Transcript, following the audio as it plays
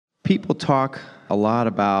People talk a lot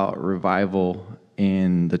about revival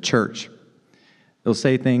in the church. They'll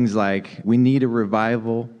say things like, we need a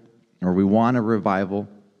revival, or we want a revival.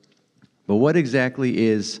 But what exactly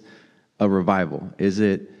is a revival? Is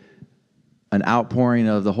it an outpouring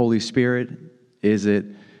of the Holy Spirit? Is it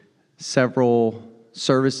several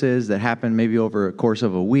services that happen maybe over a course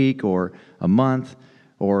of a week or a month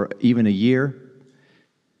or even a year?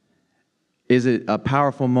 Is it a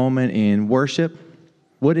powerful moment in worship?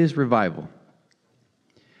 What is revival?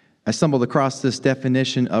 I stumbled across this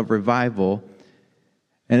definition of revival,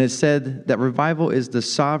 and it said that revival is the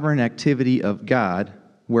sovereign activity of God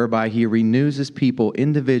whereby He renews His people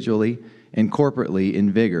individually and corporately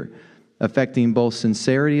in vigor, affecting both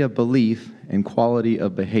sincerity of belief and quality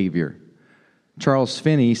of behavior. Charles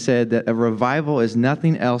Finney said that a revival is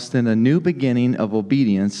nothing else than a new beginning of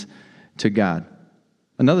obedience to God.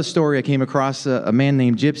 Another story I came across, a man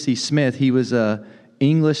named Gypsy Smith. He was an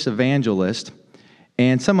English evangelist,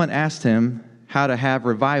 and someone asked him how to have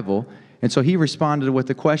revival, and so he responded with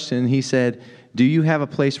the question. He said, "Do you have a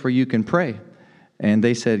place where you can pray?" And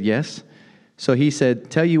they said, "Yes." So he said,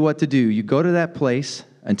 "Tell you what to do. You go to that place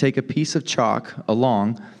and take a piece of chalk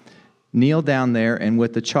along, kneel down there, and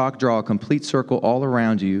with the chalk draw a complete circle all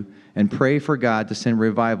around you and pray for God to send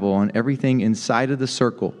revival on everything inside of the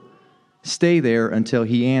circle. Stay there until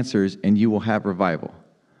He answers, and you will have revival."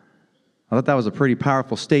 I thought that was a pretty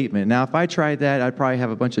powerful statement. Now, if I tried that, I'd probably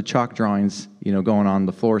have a bunch of chalk drawings, going on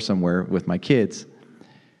the floor somewhere with my kids.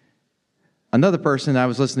 Another person I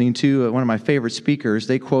was listening to, one of my favorite speakers,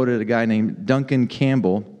 they quoted a guy named Duncan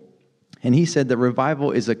Campbell, and he said that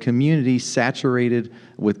revival is a community saturated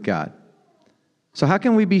with God. So how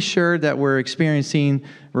can we be sure that we're experiencing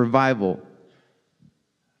revival?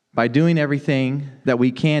 By doing everything that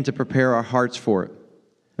we can to prepare our hearts for it.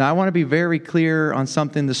 Now, I want to be very clear on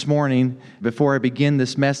something this morning before I begin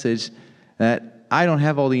this message, that I don't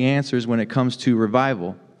have all the answers when it comes to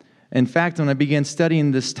revival. In fact, when I began studying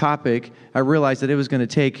this topic, I realized that it was going to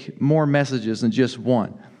take more messages than just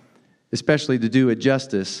one, especially to do it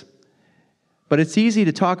justice. But it's easy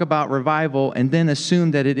to talk about revival and then assume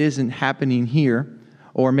that it isn't happening here,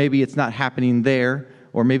 or maybe it's not happening there,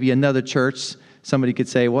 or maybe another church. Somebody could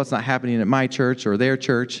say, well, it's not happening at my church or their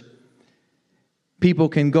church. People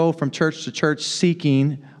can go from church to church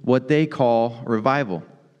seeking what they call revival.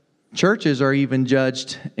 Churches are even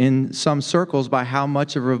judged in some circles by how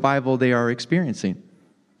much of revival they are experiencing.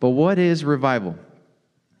 But what is revival?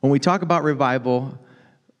 When we talk about revival,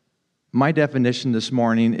 my definition this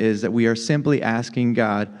morning is that we are simply asking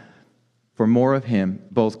God for more of Him,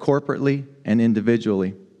 both corporately and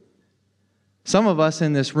individually. Some of us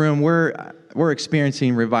in this room, we're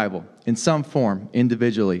experiencing revival in some form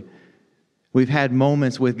individually. We've had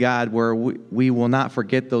moments with God where we will not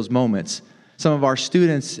forget those moments. Some of our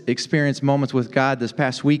students experienced moments with God this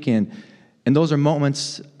past weekend, and those are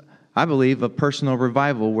moments, I believe, of personal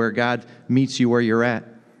revival where God meets you where you're at.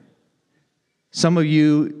 Some of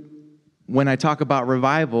you, when I talk about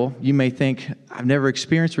revival, you may think, I've never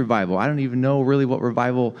experienced revival. I don't even know really what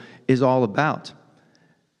revival is all about.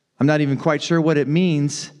 I'm not even quite sure what it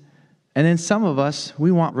means. And then some of us,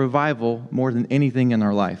 we want revival more than anything in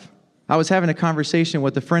our life. I was having a conversation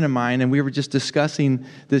with a friend of mine, and we were just discussing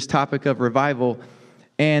this topic of revival,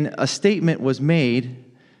 and a statement was made,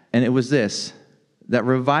 and it was this, that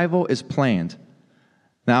revival is planned.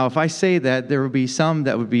 Now, if I say that, there would be some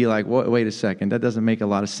that would be like, wait a second, that doesn't make a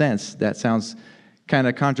lot of sense. That sounds kind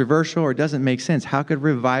of controversial, or it doesn't make sense. How could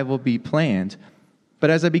revival be planned? But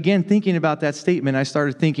as I began thinking about that statement, I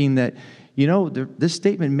started thinking that, this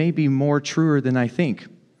statement may be more truer than I think.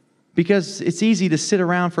 Because it's easy to sit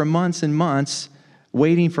around for months and months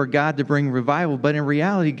waiting for God to bring revival, but in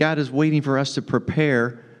reality, God is waiting for us to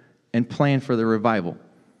prepare and plan for the revival.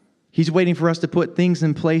 He's waiting for us to put things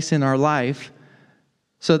in place in our life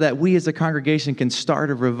so that we as a congregation can start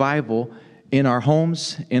a revival in our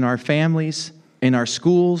homes, in our families, in our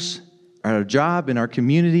schools, at our job, in our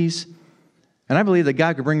communities. And I believe that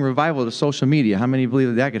God could bring revival to social media. How many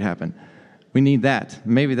believe that could happen? We need that.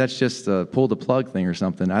 Maybe that's just a pull the plug thing or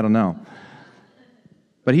something. I don't know.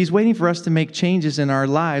 But He's waiting for us to make changes in our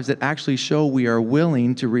lives that actually show we are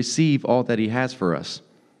willing to receive all that He has for us.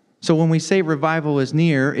 So when we say revival is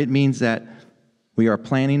near, it means that we are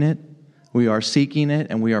planning it, we are seeking it,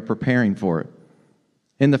 and we are preparing for it.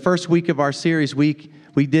 In the first week of our series, we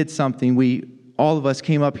did something. All of us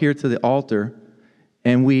came up here to the altar,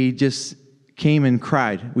 and we just came and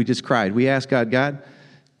cried. We just cried. We asked God,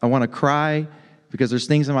 I want to cry because there's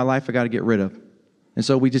things in my life I got to get rid of. And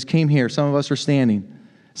so we just came here. Some of us were standing.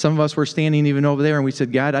 Some of us were standing even over there, and we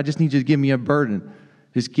said, God, I just need you to give me a burden.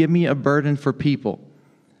 Just give me a burden for people.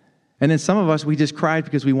 And then some of us, we just cried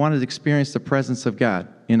because we wanted to experience the presence of God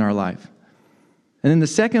in our life. And then the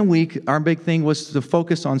second week, our big thing was to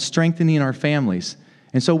focus on strengthening our families.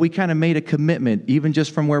 And so we kind of made a commitment, even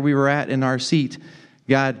just from where we were at in our seat.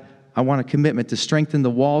 God, I want a commitment to strengthen the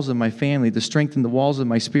walls of my family, to strengthen the walls of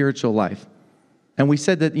my spiritual life. And we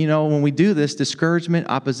said that, when we do this, discouragement,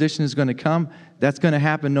 opposition is going to come. That's going to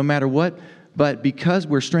happen no matter what. But because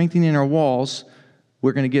we're strengthening our walls,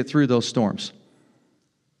 we're going to get through those storms.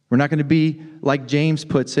 We're not going to be like James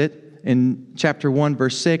puts it in chapter 1,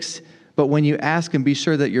 verse 6. But when you ask and be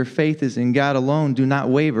sure that your faith is in God alone, do not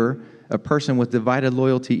waver. A person with divided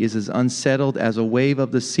loyalty is as unsettled as a wave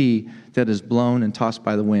of the sea that is blown and tossed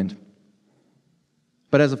by the wind.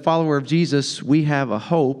 But as a follower of Jesus, we have a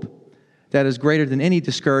hope that is greater than any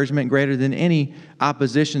discouragement, greater than any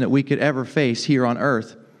opposition that we could ever face here on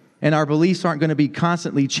earth. And our beliefs aren't going to be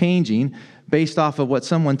constantly changing based off of what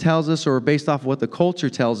someone tells us or based off of what the culture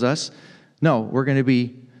tells us. No, we're going to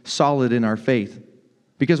be solid in our faith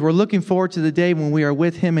because we're looking forward to the day when we are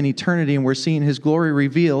with Him in eternity and we're seeing His glory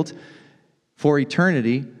revealed for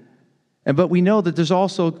eternity. But we know that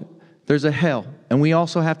there's a hell, and we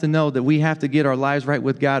also have to know that we have to get our lives right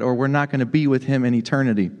with God or we're not going to be with Him in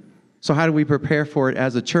eternity. So how do we prepare for it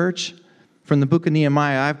as a church? From the book of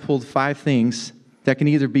Nehemiah, I've pulled 5 things that can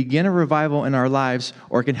either begin a revival in our lives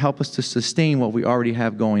or can help us to sustain what we already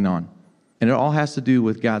have going on. And it all has to do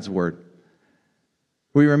with God's Word.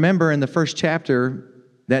 We remember in the first chapter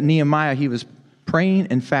that Nehemiah, he was praying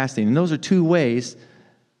and fasting. And those are 2 ways,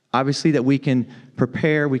 obviously, that we can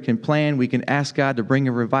prepare, we can plan, we can ask God to bring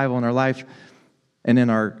a revival in our life and in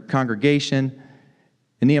our congregation.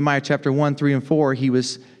 In Nehemiah chapter 1, 3, and 4, he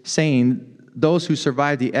was saying, those who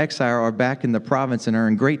survived the exile are back in the province and are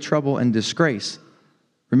in great trouble and disgrace.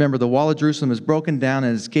 Remember, the wall of Jerusalem is broken down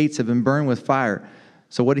and its gates have been burned with fire.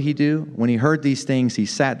 So what did he do? When he heard these things, he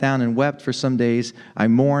sat down and wept for some days. I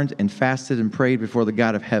mourned and fasted and prayed before the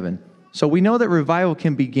God of heaven. So we know that revival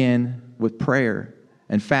can begin with prayer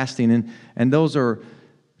and fasting. And those are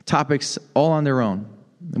topics all on their own.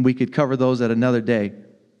 And we could cover those at another day.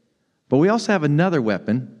 But we also have another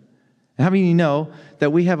weapon. And how many of you know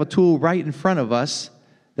that we have a tool right in front of us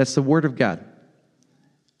that's the Word of God?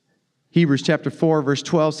 Hebrews chapter 4, verse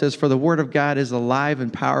 12 says, for the Word of God is alive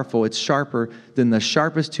and powerful. It's sharper than the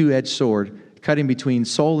sharpest two-edged sword, cutting between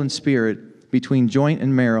soul and spirit, between joint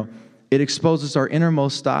and marrow. It exposes our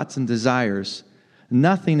innermost thoughts and desires.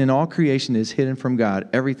 Nothing in all creation is hidden from God.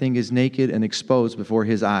 Everything is naked and exposed before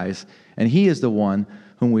His eyes, and He is the one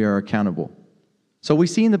whom we are accountable. So we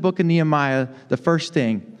see in the book of Nehemiah, the first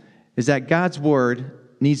thing is that God's Word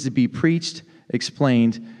needs to be preached,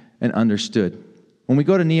 explained, and understood. When we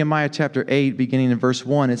go to Nehemiah chapter 8, beginning in verse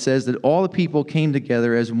 1, it says that all the people came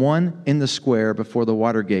together as one in the square before the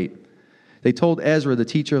water gate. They told Ezra, the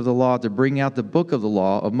teacher of the law, to bring out the book of the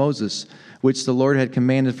law of Moses, which the Lord had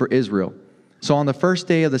commanded for Israel. So on the first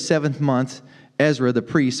day of the 7th month, Ezra, the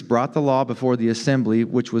priest, brought the law before the assembly,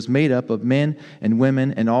 which was made up of men and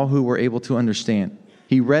women and all who were able to understand.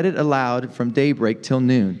 He read it aloud from daybreak till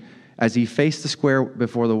noon, as he faced the square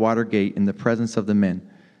before the water gate in the presence of the men.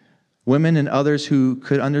 Women and others who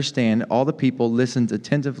could understand, all the people listened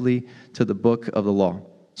attentively to the book of the law.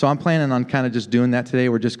 So I'm planning on kind of just doing that today.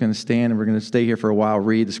 We're just going to stand and we're going to stay here for a while,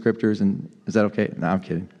 read the scriptures. And is that okay? No, I'm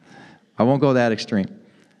kidding. I won't go that extreme.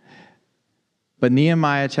 But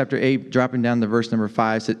Nehemiah chapter 8, dropping down to verse number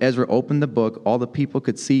 5, said, Ezra opened the book. All the people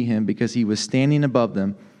could see him because he was standing above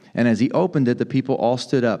them. And as he opened it, the people all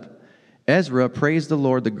stood up. Ezra praised the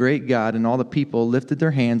Lord, the great God, and all the people lifted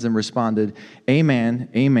their hands and responded, Amen,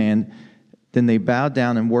 Amen. Then they bowed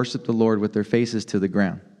down and worshiped the Lord with their faces to the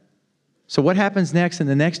ground. So what happens next in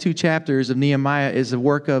the next 2 chapters of Nehemiah is a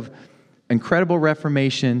work of incredible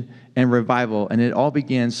reformation and revival, and it all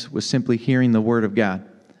begins with simply hearing the Word of God.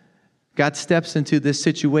 God steps into this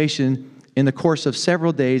situation in the course of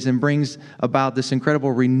several days and brings about this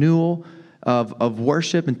incredible renewal of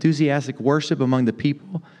worship, enthusiastic worship among the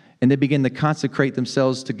people. And they begin to consecrate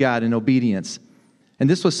themselves to God in obedience. And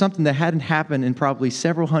this was something that hadn't happened in probably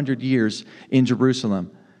several hundred years in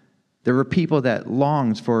Jerusalem. There were people that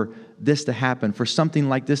longed for this to happen, for something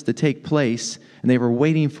like this to take place. And they were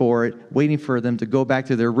waiting for it, waiting for them to go back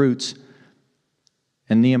to their roots.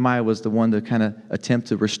 And Nehemiah was the one to kind of attempt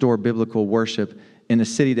to restore biblical worship in a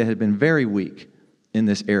city that had been very weak in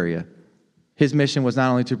this area. His mission was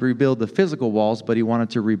not only to rebuild the physical walls, but he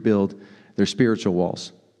wanted to rebuild their spiritual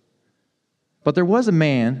walls. But there was a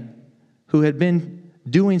man who had been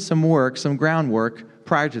doing some work, some groundwork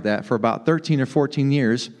prior to that for about 13 or 14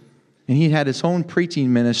 years, and he had his own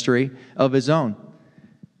preaching ministry of his own.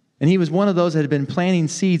 And he was one of those that had been planting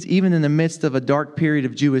seeds even in the midst of a dark period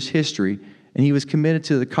of Jewish history. And he was committed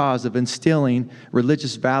to the cause of instilling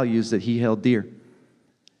religious values that he held dear.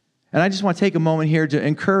 And I just want to take a moment here to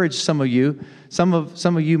encourage some of you. Some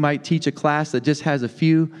of you might teach a class that just has a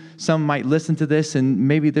few. Some might listen to this and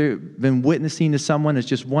maybe they've been witnessing to someone as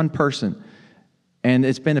just one person. And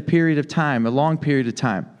it's been a period of time, a long period of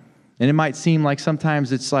time. And it might seem like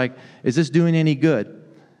sometimes it's like, is this doing any good?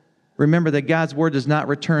 Remember that God's word does not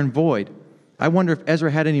return void. I wonder if Ezra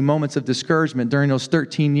had any moments of discouragement during those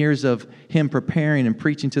 13 years of him preparing and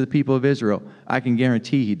preaching to the people of Israel. I can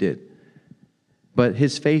guarantee he did. But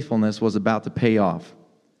his faithfulness was about to pay off.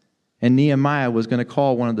 And Nehemiah was going to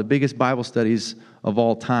call one of the biggest Bible studies of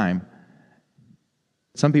all time.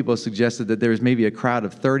 Some people have suggested that there was maybe a crowd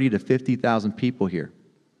of 30 to 50,000 people here.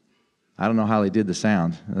 I don't know how they did the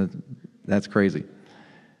sound. That's crazy.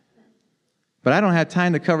 But I don't have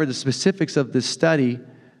time to cover the specifics of this study,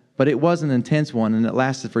 but it was an intense one, and it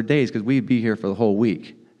lasted for days because we'd be here for the whole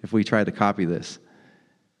week if we tried to copy this.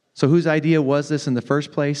 So whose idea was this in the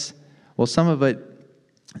first place? Well, some of it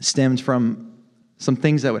stems from some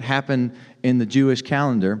things that would happen in the Jewish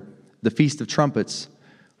calendar, the Feast of Trumpets,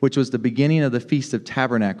 which was the beginning of the Feast of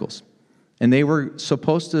Tabernacles. And they were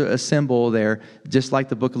supposed to assemble there, just like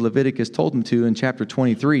the book of Leviticus told them to in chapter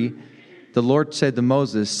 23. The Lord said to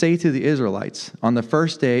Moses, "Say to the Israelites, on the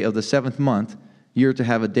first day of the 7th month, you're to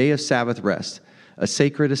have a day of Sabbath rest, a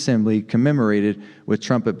sacred assembly commemorated with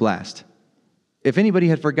trumpet blast." If anybody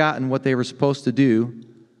had forgotten what they were supposed to do,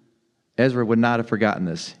 Ezra would not have forgotten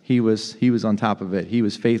this. He was on top of it. He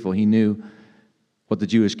was faithful. He knew what the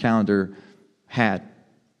Jewish calendar had.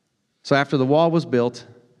 So after the wall was built,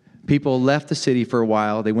 people left the city for a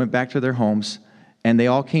while. They went back to their homes, and they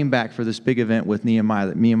all came back for this big event with Nehemiah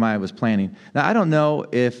that Nehemiah was planning. Now, I don't know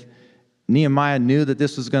if Nehemiah knew that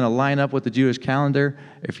this was going to line up with the Jewish calendar,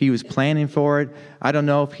 if he was planning for it. I don't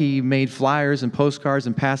know if he made flyers and postcards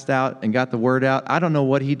and passed out and got the word out. I don't know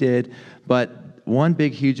what he did, but one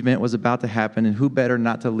big, huge event was about to happen, and who better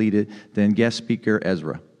not to lead it than guest speaker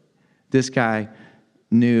Ezra. This guy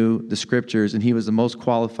knew the scriptures, and he was the most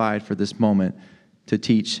qualified for this moment to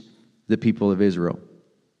teach the people of Israel.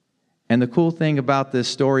 And the cool thing about this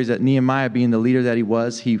story is that Nehemiah, being the leader that he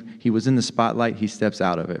was in the spotlight. He steps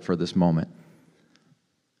out of it for this moment.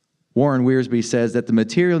 Warren Wiersbe says that the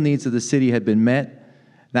material needs of the city had been met.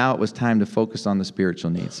 Now it was time to focus on the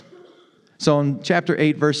spiritual needs. So in chapter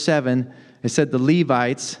 8, verse 7, it said the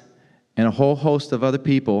Levites and a whole host of other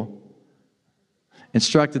people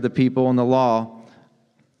instructed the people in the law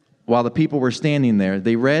while the people were standing there.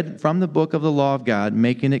 They read from the book of the law of God,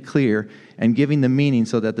 making it clear and giving the meaning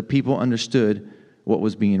so that the people understood what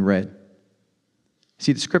was being read.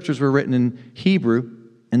 See, the scriptures were written in Hebrew,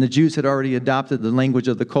 and the Jews had already adopted the language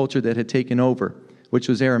of the culture that had taken over, which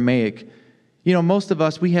was Aramaic. You know, most of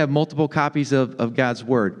us, we have multiple copies of God's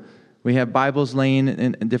Word. We have Bibles laying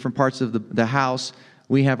in different parts of the house.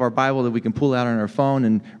 We have our Bible that we can pull out on our phone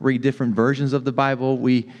and read different versions of the Bible.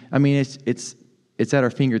 It's at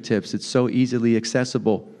our fingertips. It's so easily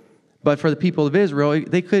accessible. But for the people of Israel,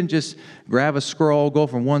 they couldn't just grab a scroll, go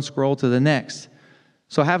from one scroll to the next.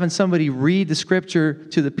 So having somebody read the scripture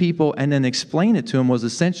to the people and then explain it to them was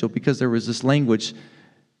essential because there was this language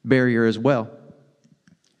barrier as well.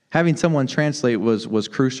 Having someone translate was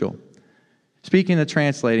crucial. Speaking of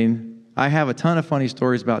translating, I have a ton of funny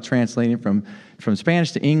stories about translating from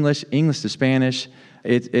Spanish to English, English to Spanish.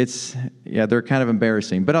 They're kind of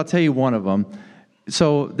embarrassing. But I'll tell you one of them.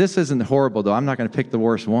 So this isn't horrible, though. I'm not going to pick the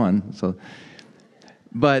worst one.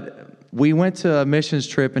 But we went to a missions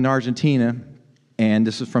trip in Argentina, and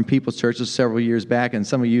this was from People's Church. This was several years back, and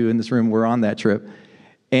some of you in this room were on that trip.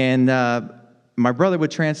 And my brother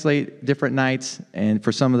would translate different nights and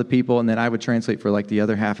for some of the people, and then I would translate for like the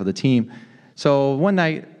other half of the team. So one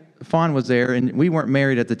night, Fawn was there, and we weren't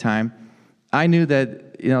married at the time. I knew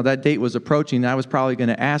that that date was approaching, and I was probably going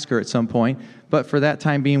to ask her at some point. But for that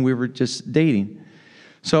time being, we were just dating.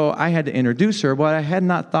 So I had to introduce her, but I had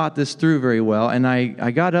not thought this through very well. And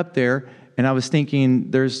I got up there, and I was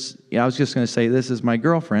thinking, I was just going to say, this is my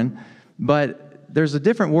girlfriend. But there's a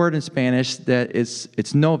different word in Spanish that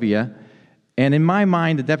it's novia. And in my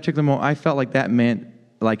mind, at that particular moment, I felt like that meant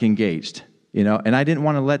like engaged, and I didn't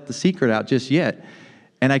want to let the secret out just yet.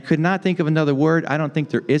 And I could not think of another word. I don't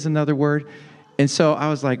think there is another word. And so I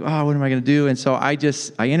was like, oh, what am I going to do? And so I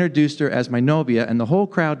introduced her as my novia, and the whole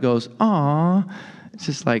crowd goes, aw. It's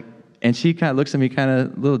just like, and she kind of looks at me kind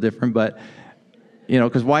of a little different, but,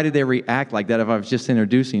 because why did they react like that if I was just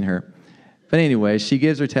introducing her? But anyway, she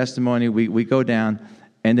gives her testimony. We go down,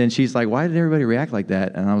 and then she's like, why did everybody react like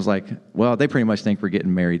that? And I was like, well, they pretty much think we're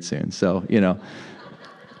getting married soon. So,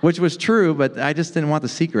 which was true, but I just didn't want the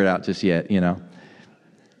secret out just yet,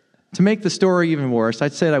 To make the story even worse, I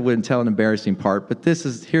said I wouldn't tell an embarrassing part, but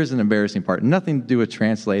here's an embarrassing part. Nothing to do with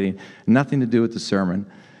translating, nothing to do with the sermon.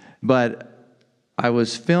 But I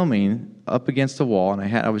was filming up against the wall,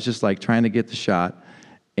 and I was just like trying to get the shot,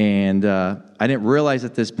 and I didn't realize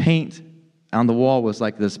that this paint on the wall was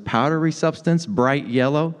like this powdery substance, bright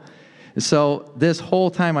yellow. So this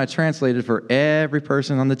whole time I translated for every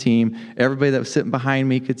person on the team, everybody that was sitting behind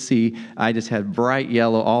me could see, I just had bright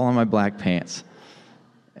yellow all on my black pants.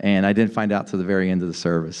 And I didn't find out till the very end of the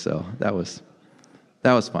service, so that was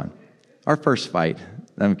fun. Our first fight.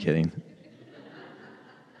 I'm kidding.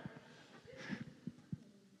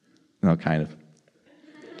 No, kind of.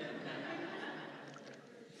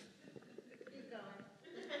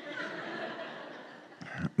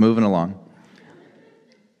 Moving along.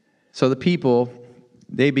 So the people,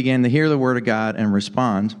 they began to hear the word of God and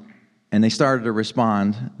respond, and they started to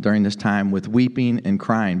respond during this time with weeping and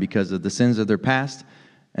crying because of the sins of their past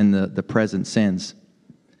and the present sins.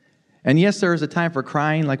 And yes, there is a time for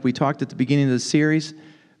crying like we talked at the beginning of the series,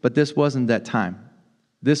 but this wasn't that time.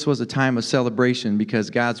 This was a time of celebration because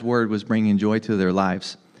God's word was bringing joy to their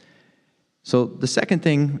lives. So the second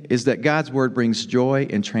thing is that God's word brings joy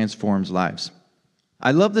and transforms lives.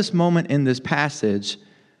 I love this moment in this passage,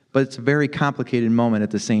 but it's a very complicated moment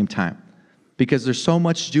at the same time because there's so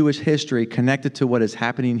much Jewish history connected to what is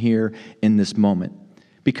happening here in this moment.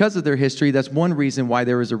 Because of their history, that's one reason why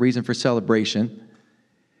there is a reason for celebration.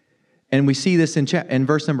 And we see this in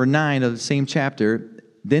verse number 9 of the same chapter.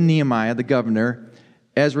 Then Nehemiah, the governor,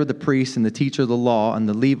 Ezra the priest, and the teacher of the law, and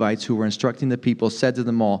the Levites who were instructing the people said to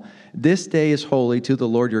them all, "This day is holy to the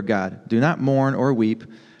Lord your God. Do not mourn or weep."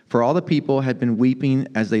 For all the people had been weeping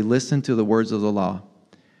as they listened to the words of the law.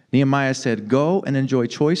 Nehemiah said, "Go and enjoy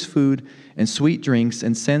choice food and sweet drinks,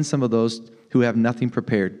 and send some of those who have nothing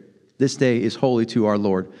prepared. This day is holy to our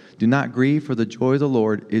Lord. Do not grieve, for the joy of the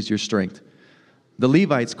Lord is your strength." The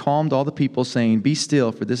Levites calmed all the people, saying, "Be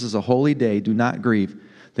still, for this is a holy day. Do not grieve."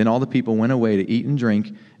 Then all the people went away to eat and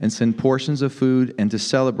drink and send portions of food and to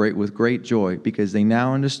celebrate with great joy, because they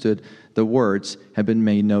now understood the words had been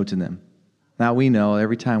made known to them. Now we know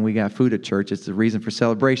every time we got food at church, it's the reason for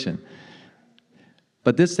celebration.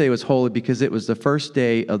 But this day was holy because it was the first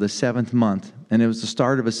day of the 7th month, and it was the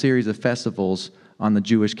start of a series of festivals on the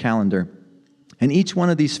Jewish calendar. And each one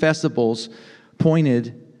of these festivals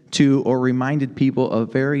pointed to or reminded people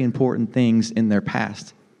of very important things in their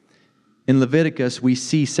past. In Leviticus, we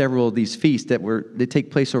see several of these feasts that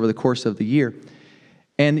take place over the course of the year.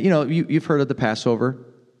 And you've heard of the Passover.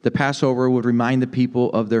 The Passover would remind the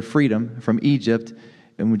people of their freedom from Egypt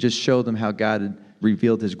and would just show them how God had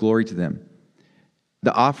revealed his glory to them.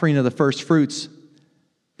 The offering of the first fruits,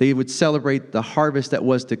 they would celebrate the harvest that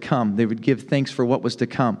was to come. They would give thanks for what was to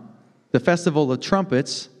come. The Festival of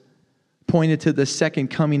Trumpets pointed to the second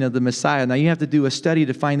coming of the Messiah. Now, you have to do a study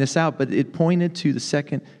to find this out, but it pointed to the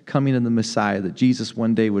second coming of the Messiah, that Jesus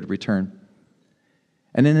one day would return.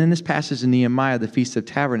 And then in this passage in Nehemiah, the Feast of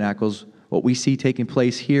Tabernacles, what we see taking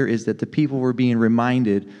place here is that the people were being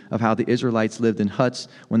reminded of how the Israelites lived in huts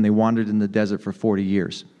when they wandered in the desert for 40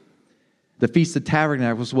 years. The Feast of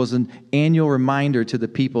Tabernacles was an annual reminder to the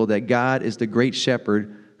people that God is the great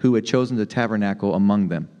shepherd who had chosen to tabernacle among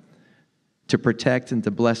them, to protect and to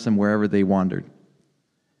bless them wherever they wandered.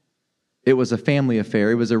 It was a family affair.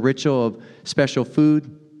 It was a ritual of special food.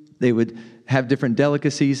 They would have different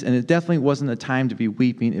delicacies, and it definitely wasn't a time to be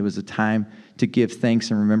weeping. It was a time to give thanks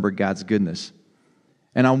and remember God's goodness.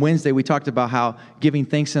 And on Wednesday, we talked about how giving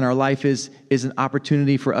thanks in our life is an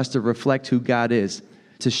opportunity for us to reflect who God is,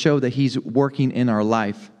 to show that he's working in our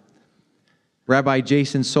life. Rabbi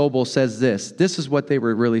Jason Sobel says this. This is what they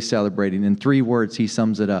were really celebrating. In 3 words, he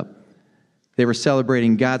sums it up. They were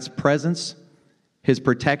celebrating God's presence, his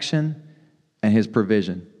protection, and his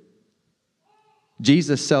provision.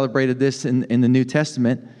 Jesus celebrated this in the New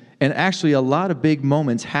Testament, and actually a lot of big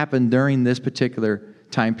moments happened during this particular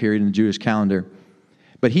time period in the Jewish calendar.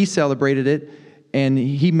 But he celebrated it, and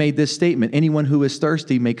he made this statement: "Anyone who is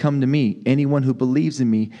thirsty may come to me. Anyone who believes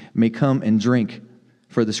in me may come and drink.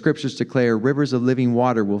 For the scriptures declare rivers of living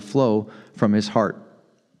water will flow from his heart."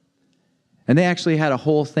 And they actually had a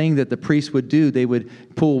whole thing that the priests would do. They would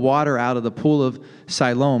pull water out of the pool of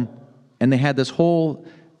Siloam, and they had this whole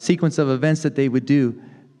sequence of events that they would do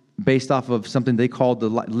based off of something they called the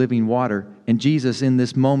living water. And Jesus, in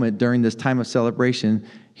this moment, during this time of celebration,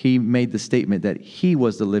 he made the statement that he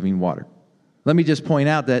was the living water. Let me just point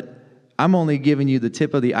out that I'm only giving you the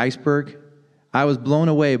tip of the iceberg. I was blown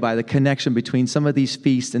away by the connection between some of these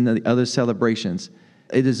feasts and the other celebrations.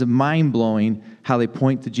 It is mind-blowing how they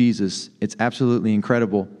point to Jesus. It's absolutely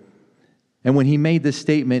incredible. And when he made this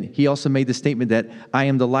statement, he also made the statement that I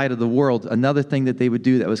am the light of the world, another thing that they would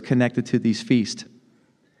do that was connected to these feasts.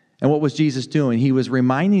 And what was Jesus doing? He was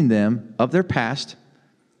reminding them of their past.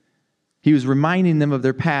 He was reminding them of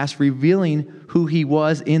their past, revealing who he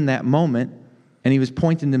was in that moment, and he was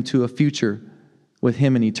pointing them to a future with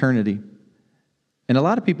him in eternity. And a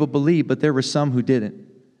lot of people believe, but there were some who didn't.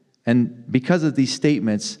 And because of these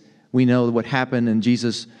statements, we know what happened, and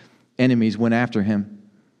Jesus' enemies went after him.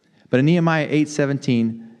 But in Nehemiah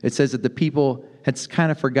 8:17, it says that the people had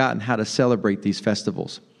kind of forgotten how to celebrate these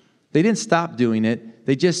festivals. They didn't stop doing it.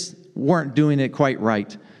 They just weren't doing it quite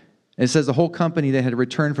right. It says the whole company that had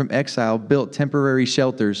returned from exile built temporary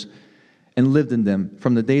shelters and lived in them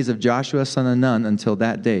from the days of Joshua son of Nun until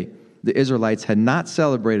that day. The Israelites had not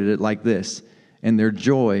celebrated it like this, and their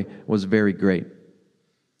joy was very great.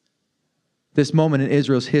 This moment in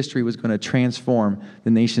Israel's history was going to transform the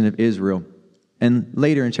nation of Israel. And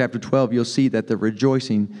later in chapter 12, you'll see that the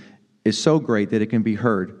rejoicing is so great that it can be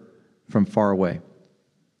heard from far away.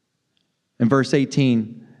 In verse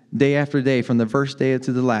 18, day after day, from the first day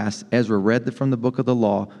to the last, Ezra read from the book of the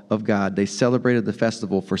law of God. They celebrated the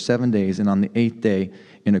festival for 7 days, and on the 8th day,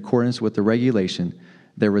 in accordance with the regulation,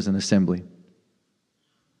 there was an assembly.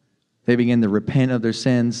 They began to repent of their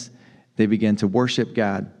sins. They began to worship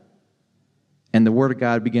God. And the Word of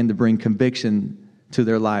God began to bring conviction to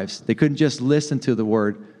their lives. They couldn't just listen to the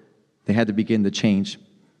Word. They had to begin to change.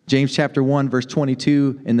 James chapter 1, verse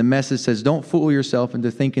 22 in the Message says, don't fool yourself into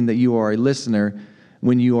thinking that you are a listener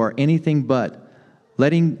when you are anything but,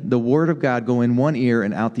 letting the Word of God go in one ear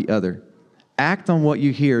and out the other. Act on what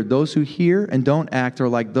you hear. Those who hear and don't act are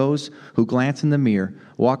like those who glance in the mirror,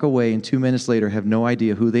 walk away, and 2 minutes later have no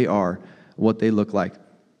idea who they are, what they look like.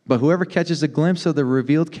 But whoever catches a glimpse of the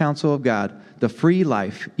revealed counsel of God, the free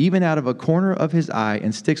life, even out of a corner of his eye,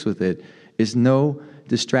 and sticks with it, is no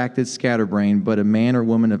distracted scatterbrain, but a man or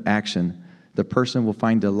woman of action. The person will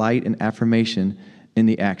find delight and affirmation in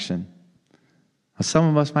the action. Now, some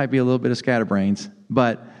of us might be a little bit of scatterbrains,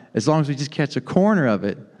 but as long as we just catch a corner of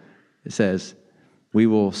it, it says, we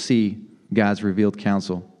will see God's revealed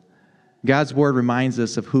counsel. God's word reminds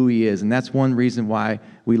us of who he is, and that's one reason why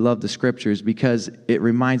we love the scriptures, because it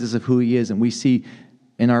reminds us of who he is, and we see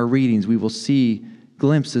in our readings, we will see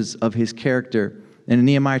glimpses of his character. And in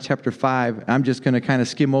Nehemiah chapter 5, I'm just going to kind of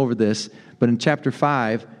skim over this, but in chapter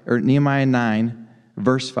 5, or Nehemiah 9,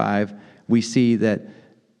 verse 5, we see that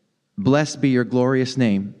blessed be your glorious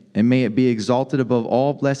name, and may it be exalted above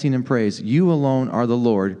all blessing and praise. You alone are the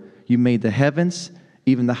Lord. You made the heavens,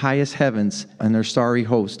 even the highest heavens, and their starry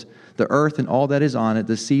host, the earth and all that is on it,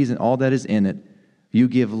 the seas and all that is in it. You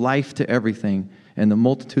give life to everything, and the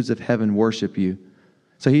multitudes of heaven worship you.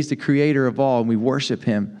 So he's the creator of all, and we worship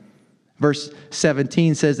him. Verse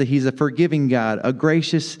 17 says that he's a forgiving God, a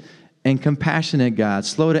gracious and compassionate God,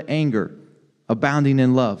 slow to anger, abounding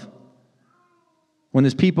in love. When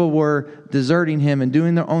his people were deserting him and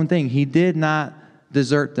doing their own thing, he did not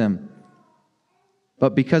desert them.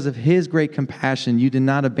 But because of his great compassion, you did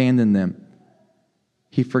not abandon them.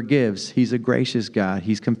 He forgives. He's a gracious God.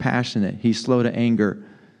 He's compassionate. He's slow to anger.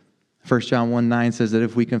 1 John 1:9 says that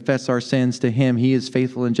if we confess our sins to him, he is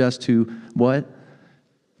faithful and just to what?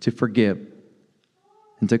 To forgive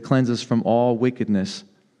and to cleanse us from all wickedness.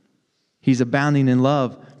 He's abounding in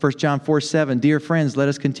love. 1 John 4:7, dear friends, let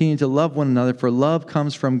us continue to love one another, for love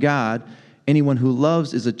comes from God. Anyone who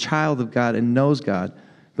loves is a child of God and knows God.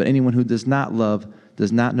 But anyone who does not love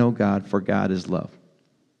does not know God, for God is love.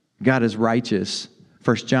 God is righteous.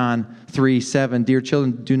 1 John 3:7, dear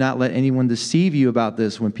children, do not let anyone deceive you about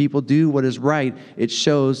this. When people do what is right, it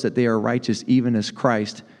shows that they are righteous, even as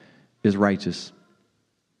Christ is righteous.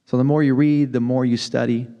 So the more you read, the more you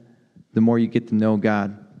study, the more you get to know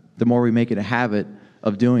God, the more we make it a habit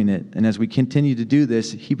of doing it. And as we continue to do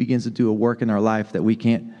this, he begins to do a work in our life that we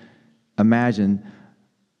can't imagine,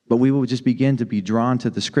 but we will just begin to be drawn to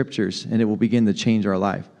the scriptures, and it will begin to change our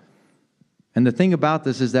life. And the thing about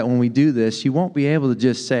this is that when we do this, you won't be able to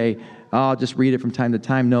just say, oh, I'll just read it from time to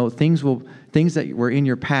time. No, things that were in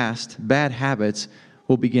your past, bad habits,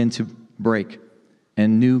 will begin to break,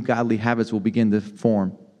 and new godly habits will begin to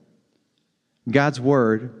form. God's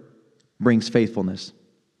word brings faithfulness.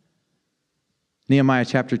 Nehemiah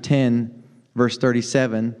chapter 10, verse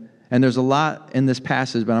 37, and there's a lot in this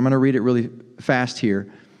passage, but I'm going to read it really fast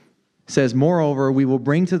here. It says, moreover, we will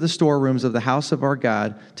bring to the storerooms of the house of our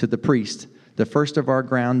God to the priest the first of our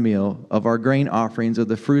ground meal, of our grain offerings, of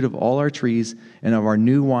the fruit of all our trees, and of our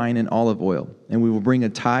new wine and olive oil. And we will bring a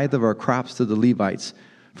tithe of our crops to the Levites,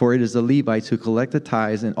 for it is the Levites who collect the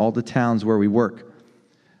tithes in all the towns where we work.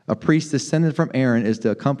 A priest descended from Aaron is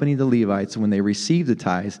to accompany the Levites when they receive the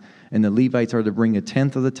tithes, and the Levites are to bring a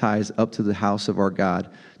tenth of the tithes up to the house of our God,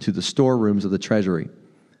 to the storerooms of the treasury.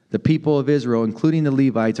 The people of Israel, including the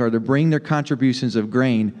Levites, are to bring their contributions of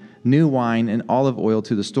grain, new wine, and olive oil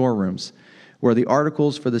to the storerooms, where the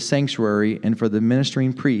articles for the sanctuary and for the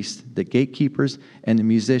ministering priests, the gatekeepers, and the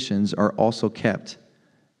musicians are also kept.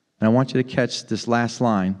 And I want you to catch this last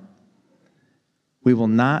line. We will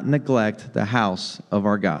not neglect the house of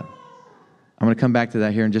our God. I'm going to come back to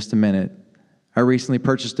that here in just a minute. I recently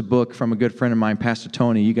purchased a book from a good friend of mine, Pastor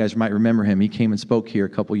Tony. You guys might remember him. He came and spoke here a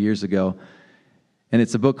couple years ago. And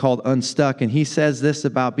it's a book called Unstuck. And he says this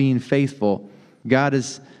about being faithful. God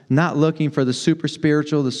is not looking for the super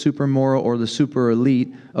spiritual, the super moral, or the super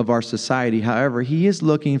elite of our society. However, he is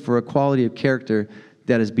looking for a quality of character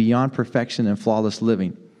that is beyond perfection and flawless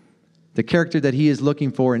living. The character that he is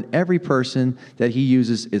looking for in every person that he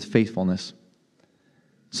uses is faithfulness.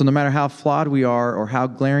 So no matter how flawed we are or how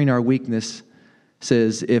glaring our weakness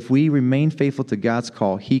says, if we remain faithful to God's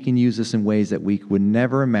call, he can use us in ways that we would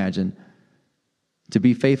never imagine. To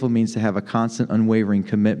be faithful means to have a constant, unwavering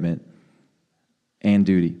commitment and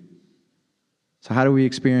duty. So how do we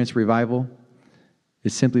experience revival?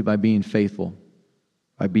 It's simply by being faithful,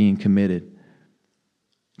 by being committed.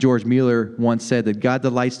 George Mueller once said that God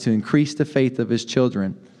delights to increase the faith of his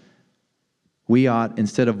children. We ought,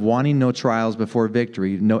 instead of wanting no trials before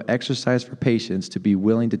victory, no exercise for patience, to be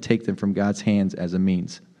willing to take them from God's hands as a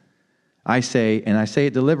means. I say, and I say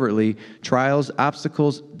it deliberately, trials,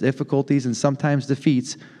 obstacles, difficulties, and sometimes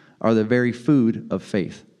defeats are the very food of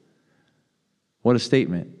faith. What a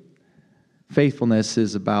statement. Faithfulness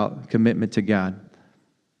is about commitment to God.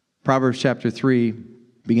 Proverbs chapter 3,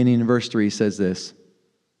 beginning in verse 3, says this.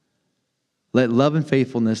 Let love and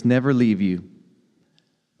faithfulness never leave you.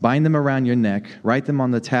 Bind them around your neck. Write them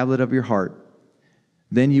on the tablet of your heart.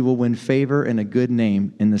 Then you will win favor and a good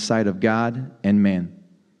name in the sight of God and man.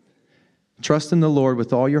 Trust in the Lord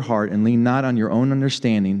with all your heart and lean not on your own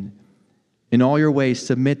understanding. In all your ways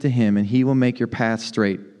submit to him, and he will make your path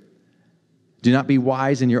straight. Do not be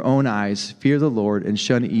wise in your own eyes. Fear the Lord and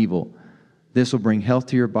shun evil. This will bring health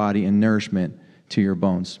to your body and nourishment to your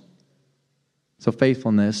bones. So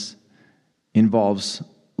faithfulness involves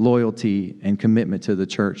loyalty and commitment to the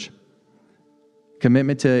church.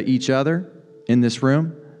 Commitment to each other in this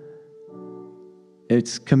room.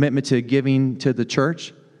 It's commitment to giving to the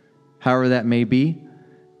church, however that may be.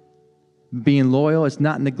 Being loyal is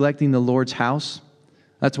not neglecting the Lord's house.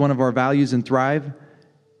 That's one of our values in Thrive.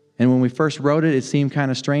 And when we first wrote it, it seemed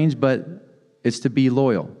kind of strange, but it's to be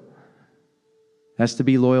loyal. That's to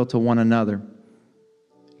be loyal to one another.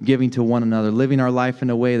 Giving to one another, living our life in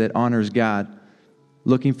a way that honors God,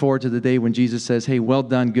 looking forward to the day when Jesus says, hey, well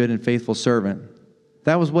done, good and faithful servant.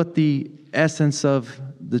 That was what the essence of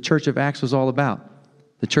the church of Acts was all about,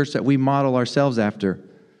 the church that we model ourselves after.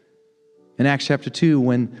 In Acts chapter 2,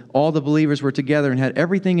 when all the believers were together and had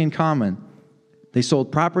everything in common, they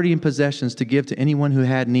sold property and possessions to give to anyone who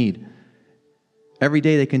had need. Every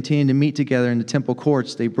day they continued to meet together in the temple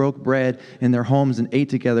courts. They broke bread in their homes and ate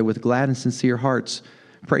together with glad and sincere hearts,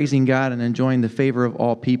 praising God and enjoying the favor of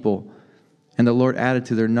all people. And the Lord added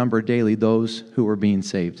to their number daily those who were being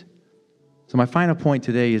saved. So my final point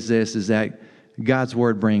today is this, is that God's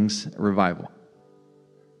word brings revival.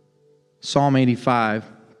 Psalm 85,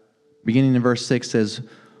 beginning in verse 6 says,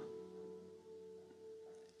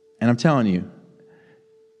 and I'm telling you,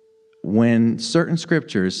 when certain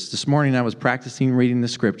scriptures, this morning I was practicing reading the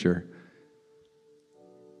scripture,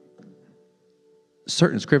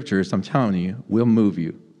 certain scriptures, I'm telling you, will move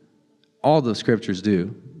you. All the scriptures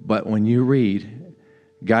do. But when you read,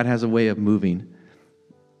 God has a way of moving.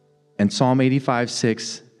 And Psalm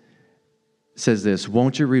 85:6 says this,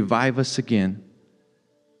 won't you revive us again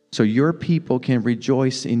so your people can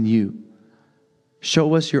rejoice in you?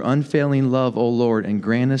 Show us your unfailing love, O Lord, and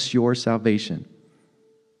grant us your salvation.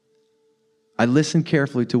 I listen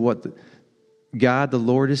carefully to what God the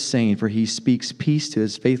Lord is saying, for he speaks peace to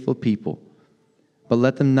his faithful people. But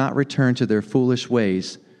let them not return to their foolish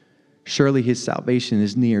ways. Surely his salvation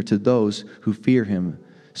is near to those who fear him,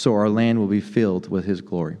 so our land will be filled with his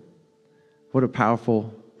glory. What a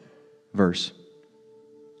powerful verse.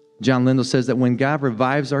 John Lindell says that when God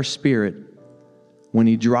revives our spirit, when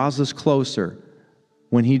he draws us closer,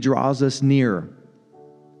 when he draws us nearer,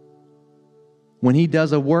 when he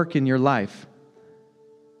does a work in your life,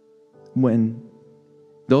 when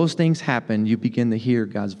those things happen, you begin to hear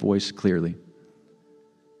God's voice clearly.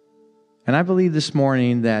 And I believe this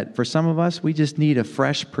morning that for some of us, we just need a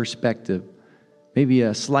fresh perspective, maybe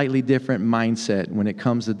a slightly different mindset when it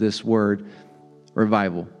comes to this word,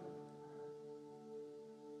 revival.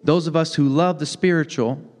 Those of us who love the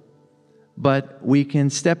spiritual, but we can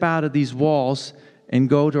step out of these walls and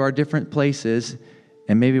go to our different places,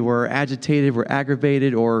 and maybe we're agitated, we're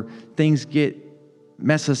aggravated, or things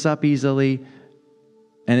mess us up easily,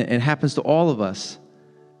 and it happens to all of us.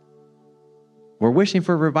 We're wishing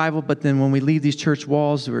for revival, but then when we leave these church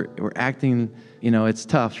walls, we're acting, it's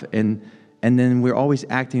tough, and then we're always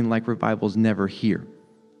acting like revival's never here.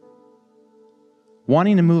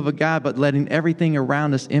 Wanting to move of God, but letting everything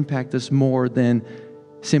around us impact us more than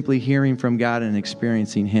simply hearing from God and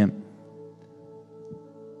experiencing Him.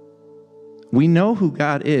 We know who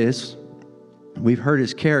God is. We've heard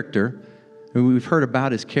His character. We've heard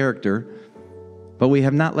about His character. But we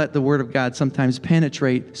have not let the Word of God sometimes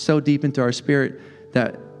penetrate so deep into our spirit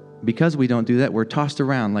that because we don't do that, we're tossed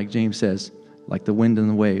around, like James says, like the wind and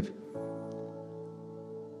the wave.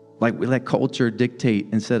 Like we let culture dictate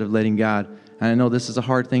instead of letting God. And I know this is a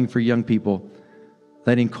hard thing for young people,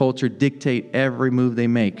 letting culture dictate every move they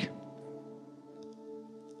make.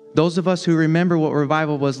 Those of us who remember what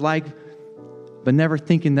revival was like, but never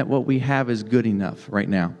thinking that what we have is good enough right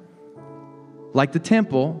now. Like the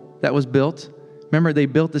temple that was built. Remember, they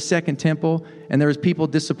built the second temple, and there was people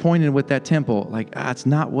disappointed with that temple. Like, it's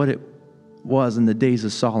not what it was in the days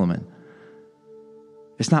of Solomon.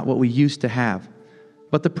 It's not what we used to have.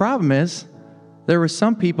 But the problem is, there were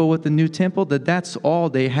some people with the new temple that's all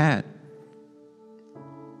they had.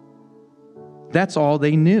 That's all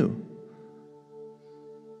they knew.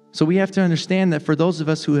 So we have to understand that for those of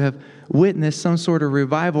us who have witnessed some sort of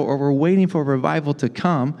revival, or we're waiting for revival to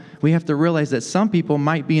come, we have to realize that some people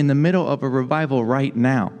might be in the middle of a revival right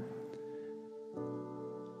now.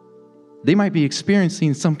 They might be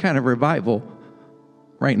experiencing some kind of revival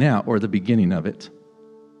right now, or the beginning of it.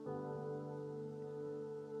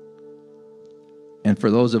 And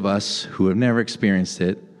for those of us who have never experienced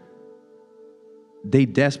it, they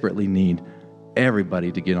desperately need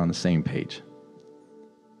everybody to get on the same page.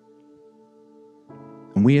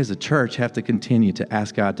 And we as a church have to continue to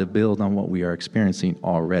ask God to build on what we are experiencing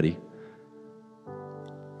already.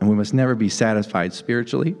 And we must never be satisfied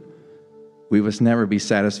spiritually. We must never be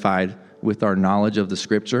satisfied with our knowledge of the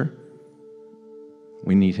Scripture.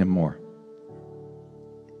 We need Him more.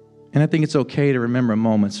 And I think it's okay to remember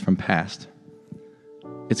moments from past.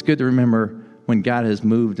 It's good to remember when God has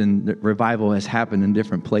moved and the revival has happened in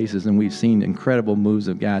different places, and we've seen incredible moves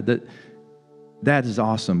of God. That is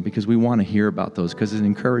awesome, because we want to hear about those, because it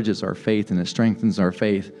encourages our faith and it strengthens our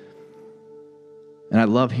faith. And I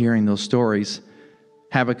love hearing those stories.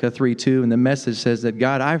 Habakkuk 3:2, and the message says that,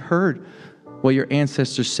 God, I've heard what your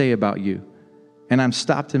ancestors say about you, and I'm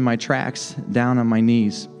stopped in my tracks, down on my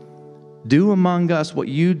knees. Do among us what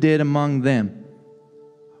you did among them.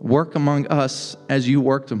 Work among us as you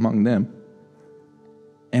worked among them.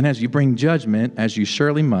 And as you bring judgment, as you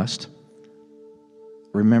surely must,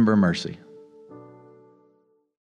 remember mercy.